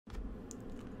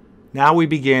Now we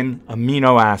begin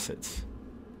amino acids.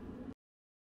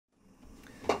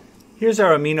 Here's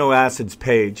our amino acids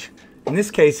page. In this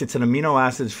case, it's an amino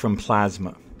acids from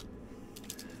plasma.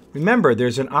 Remember,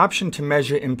 there's an option to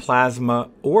measure in plasma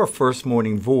or first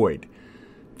morning void.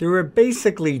 There are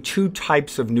basically two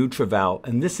types of NutrEval,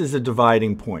 and this is a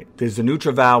dividing point. There's the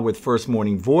NutrEval with first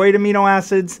morning void amino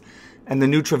acids and the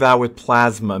NutrEval with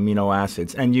plasma amino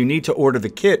acids, and you need to order the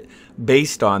kit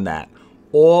based on that.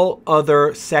 All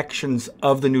other sections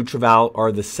of the NutrEval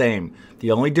are the same.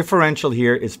 The only differential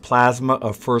here is plasma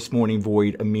of first morning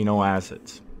void amino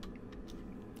acids.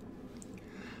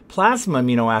 Plasma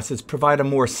amino acids provide a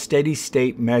more steady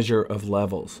state measure of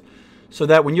levels. So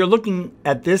that when you're looking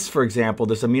at this, for example,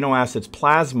 this amino acids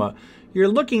plasma, you're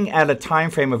looking at a time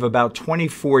frame of about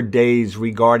 24 days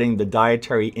regarding the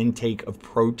dietary intake of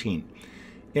protein.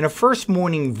 In a first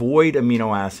morning void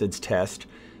amino acids test,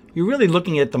 you're really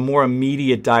looking at the more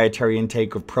immediate dietary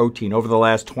intake of protein over the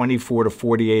last 24 to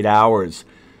 48 hours.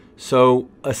 So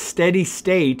a steady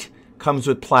state comes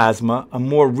with plasma. A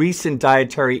more recent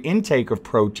dietary intake of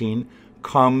protein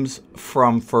comes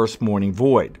from first morning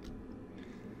void.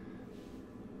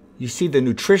 You see the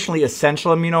nutritionally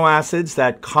essential amino acids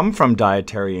that come from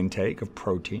dietary intake of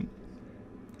protein,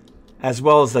 as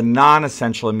well as the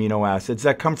non-essential amino acids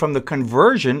that come from the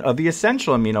conversion of the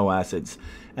essential amino acids.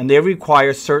 And they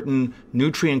require certain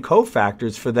nutrient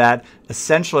cofactors for that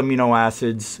essential amino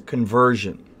acids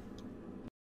conversion.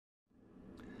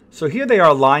 So here they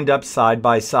are lined up side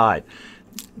by side.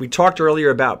 We talked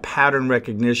earlier about pattern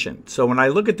recognition. So when I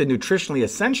look at the nutritionally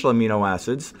essential amino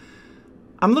acids,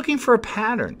 I'm looking for a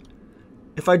pattern.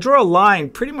 If I draw a line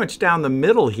pretty much down the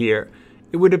middle here,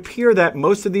 it would appear that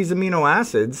most of these amino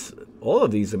acids, all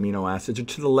of these amino acids, are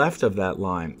to the left of that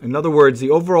line. In other words,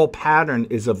 the overall pattern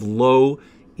is of low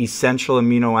essential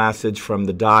amino acids from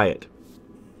the diet.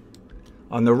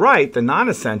 On the right, the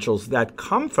non-essentials that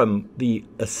come from the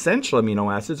essential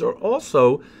amino acids are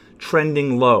also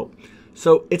trending low.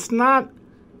 So it's not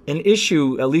an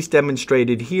issue, at least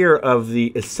demonstrated here, of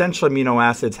the essential amino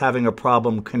acids having a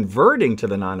problem converting to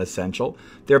the non-essential.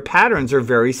 Their patterns are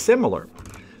very similar.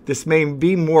 This may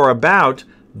be more about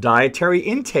dietary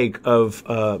intake of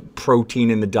protein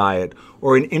in the diet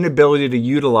or an inability to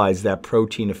utilize that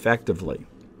protein effectively.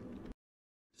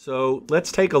 So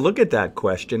let's take a look at that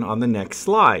question on the next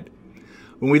slide.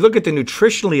 When we look at the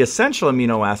nutritionally essential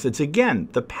amino acids, again,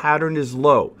 the pattern is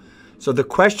low. So the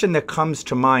question that comes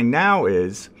to mind now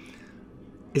is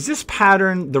this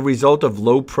pattern the result of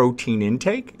low protein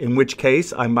intake? In which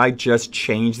case, I might just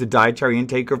change the dietary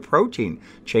intake of protein,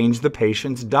 change the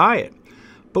patient's diet.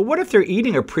 But what if they're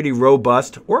eating a pretty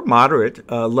robust or moderate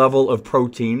level of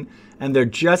protein and they're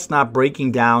just not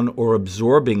breaking down or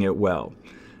absorbing it well?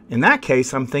 In that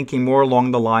case, I'm thinking more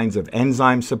along the lines of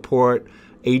enzyme support,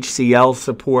 HCl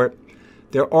support.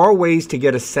 There are ways to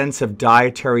get a sense of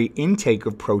dietary intake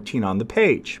of protein on the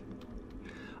page.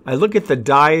 I look at the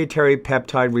dietary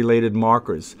peptide-related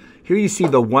markers. Here you see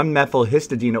the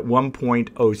 1-methylhistidine at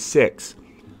 1.06.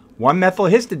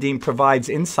 1-methylhistidine provides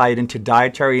insight into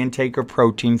dietary intake of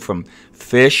protein from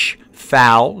fish,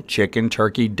 fowl, chicken,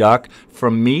 turkey, duck,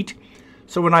 from meat.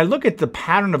 So when I look at the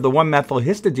pattern of the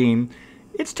 1-methylhistidine,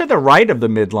 it's to the right of the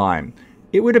midline.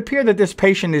 It would appear that this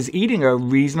patient is eating a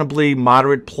reasonably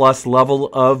moderate plus level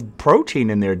of protein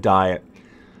in their diet.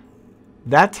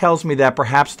 That tells me that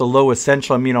perhaps the low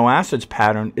essential amino acids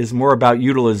pattern is more about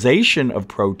utilization of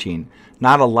protein,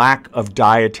 not a lack of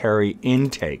dietary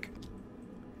intake.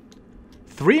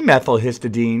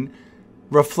 3-methylhistidine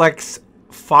reflects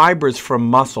fibers from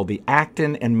muscle, the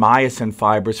actin and myosin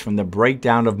fibers from the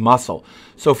breakdown of muscle.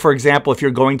 So for example, if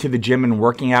you're going to the gym and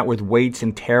working out with weights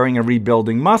and tearing and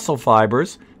rebuilding muscle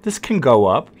fibers, this can go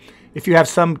up. If you have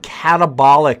some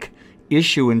catabolic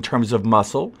issue in terms of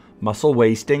muscle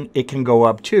wasting, it can go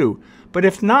up too. But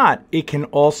if not, it can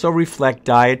also reflect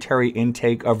dietary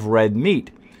intake of red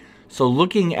meat. So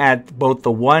looking at both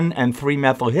the 1 and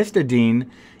 3-methylhistidine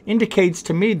indicates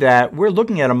to me that we're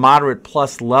looking at a moderate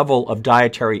plus level of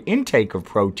dietary intake of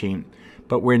protein,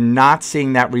 but we're not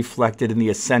seeing that reflected in the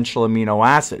essential amino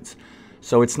acids.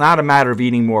 So it's not a matter of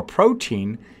eating more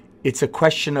protein, it's a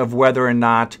question of whether or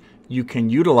not you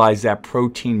can utilize that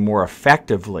protein more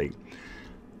effectively.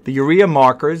 The urea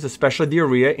markers, especially the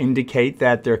urea, indicate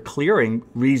that they're clearing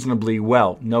reasonably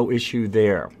well. No issue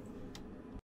there.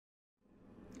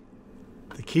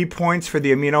 The key points for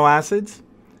the amino acids.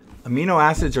 Amino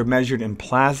acids are measured in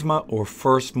plasma or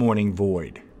first morning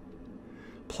void.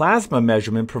 Plasma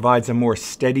measurement provides a more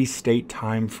steady state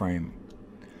time frame.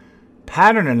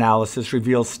 Pattern analysis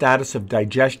reveals status of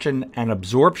digestion and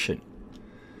absorption.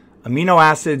 Amino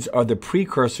acids are the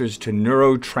precursors to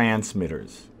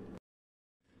neurotransmitters.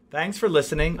 Thanks for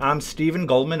listening. I'm Stephen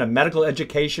Goldman, a medical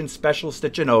education specialist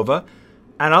at Genova,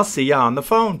 and I'll see you on the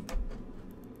phone.